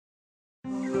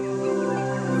A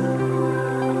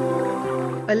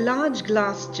large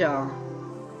glass jar,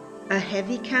 a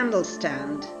heavy candle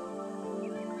stand,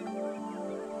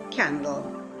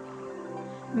 candle.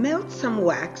 Melt some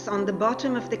wax on the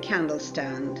bottom of the candle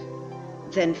stand,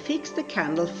 then fix the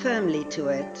candle firmly to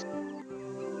it.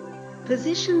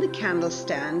 Position the candle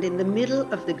stand in the middle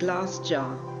of the glass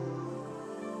jar.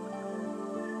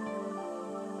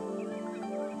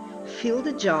 Fill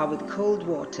the jar with cold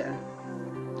water.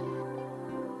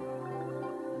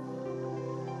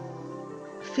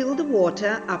 Fill the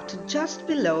water up to just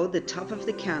below the top of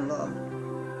the candle.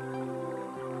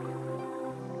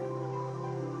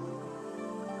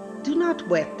 Do not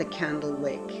wet the candle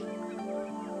wick.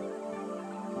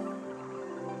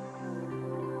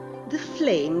 The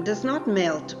flame does not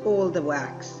melt all the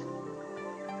wax.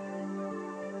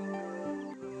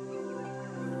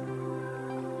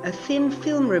 A thin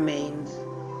film remains,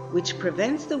 which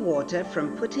prevents the water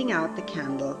from putting out the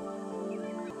candle.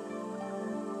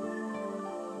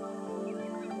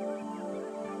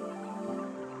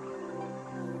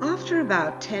 After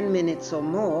about 10 minutes or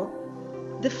more,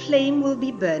 the flame will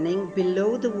be burning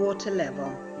below the water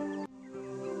level.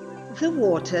 The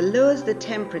water lowers the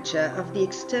temperature of the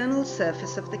external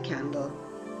surface of the candle.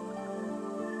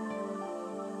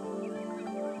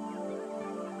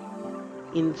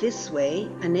 In this way,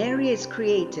 an area is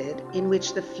created in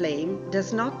which the flame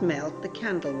does not melt the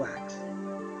candle wax.